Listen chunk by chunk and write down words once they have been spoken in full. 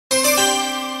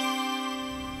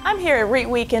I'm here at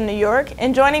REITWeek in New York,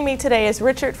 and joining me today is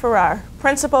Richard Farrar,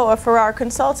 Principal of Farrar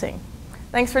Consulting.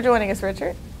 Thanks for joining us,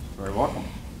 Richard. Very welcome.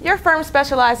 Your firm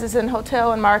specializes in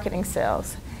hotel and marketing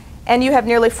sales, and you have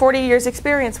nearly 40 years'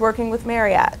 experience working with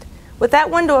Marriott. With that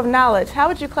window of knowledge, how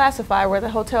would you classify where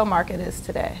the hotel market is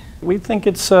today? We think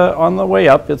it's on the way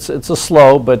up. It's a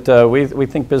slow, but we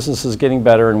think business is getting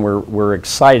better, and we're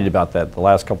excited about that. The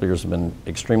last couple of years have been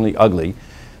extremely ugly.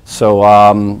 So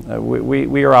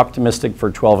we are optimistic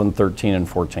for 12 and 13 and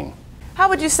 14. How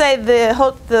would you say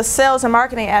the sales and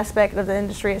marketing aspect of the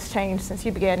industry has changed since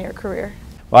you began your career?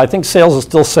 Well, I think sales is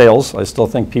still sales. I still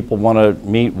think people want to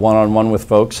meet one-on-one with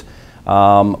folks,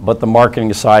 but the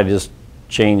marketing side has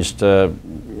changed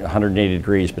 180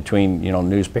 degrees between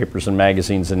newspapers and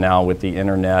magazines and now with the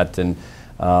internet and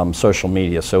social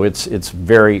media. So it's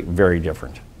very, very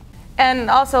different.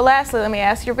 And also, lastly, let me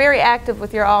ask, you're very active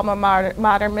with your alma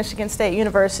mater, Michigan State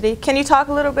University. Can you talk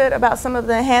a little bit about some of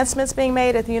the enhancements being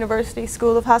made at the University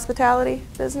School of Hospitality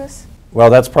Business?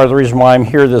 Well, that's part of the reason why I'm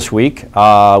here this week.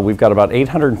 We've got about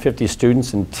 850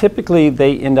 students, and typically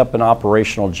they end up in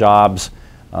operational jobs,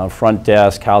 front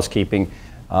desk, housekeeping.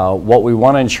 What we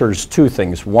want to ensure is two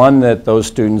things. One, that those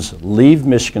students leave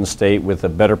Michigan State with a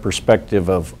better perspective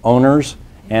of owners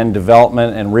and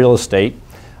development and real estate.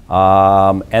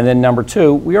 And then number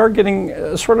two, we are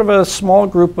getting sort of a small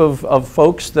group of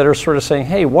folks that are sort of saying,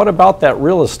 hey, what about that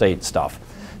real estate stuff?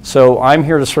 So I'm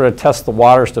here to sort of test the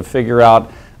waters to figure out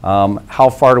how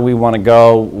far do we want to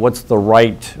go, what's the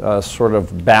right sort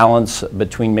of balance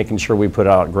between making sure we put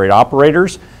out great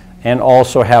operators and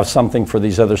also have something for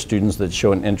these other students that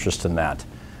show an interest in that.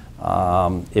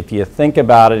 If you think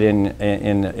about it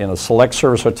in a select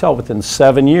service hotel, within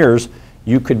 7 years,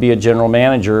 you could be a general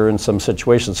manager in some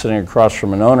situations sitting across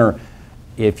from an owner.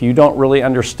 If you don't really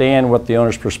understand what the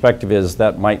owner's perspective is,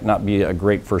 that might not be a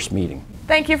great first meeting.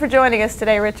 Thank you for joining us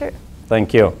today, Richard.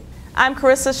 Thank you. I'm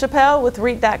Carissa Chappelle with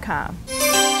REIT.com.